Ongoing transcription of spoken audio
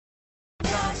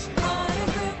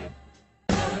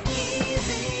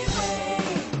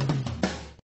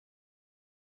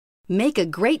Make a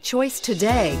great choice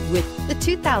today with the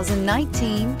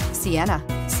 2019 Sienna.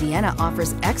 Sienna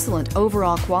offers excellent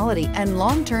overall quality and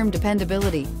long-term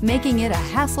dependability, making it a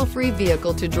hassle-free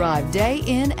vehicle to drive day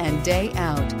in and day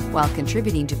out, while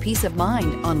contributing to peace of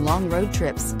mind on long road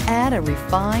trips. Add a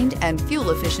refined and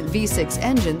fuel-efficient V6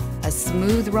 engine, a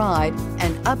smooth ride,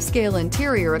 and upscale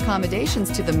interior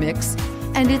accommodations to the mix,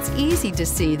 and it's easy to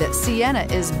see that Sienna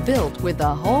is built with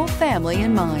the whole family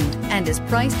in mind and is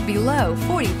priced below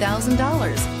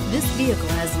 $40,000. This vehicle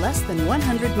has less than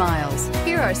 100 miles.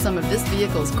 Here are some of this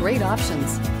vehicle's great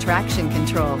options: traction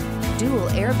control, dual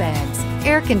airbags,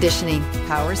 air conditioning,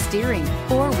 power steering,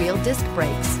 four-wheel disc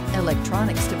brakes,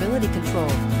 electronic stability control,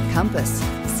 compass,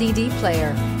 CD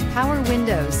player, power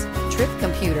windows, trip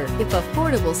computer. If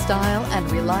affordable style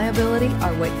and reliability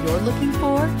are what you're looking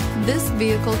for, this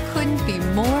vehicle couldn't be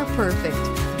more perfect.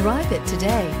 Drive it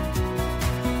today.